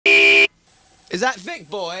Is that Vic,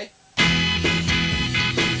 boy?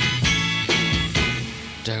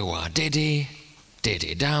 Do-a-diddy,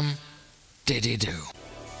 diddy-dum, diddy-do.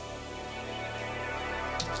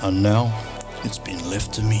 And now, it's been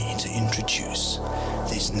left to me to introduce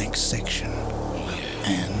this next section.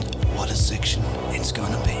 And what a section it's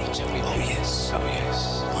gonna be. Oh yes. Oh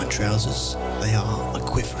yes. My trousers, they are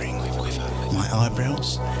a-quivering. My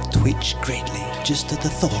eyebrows twitch greatly just at the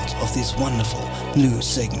thought of this wonderful new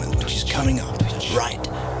segment which is coming up right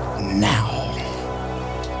now.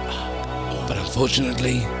 But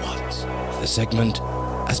unfortunately, the segment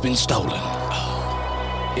has been stolen.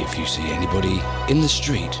 If you see anybody in the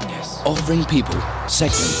street offering people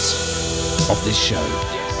segments of this show,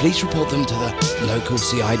 please report them to the local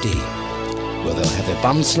CID, where they'll have their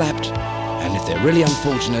bums slapped, and if they're really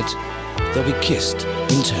unfortunate, they'll be kissed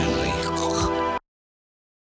internally.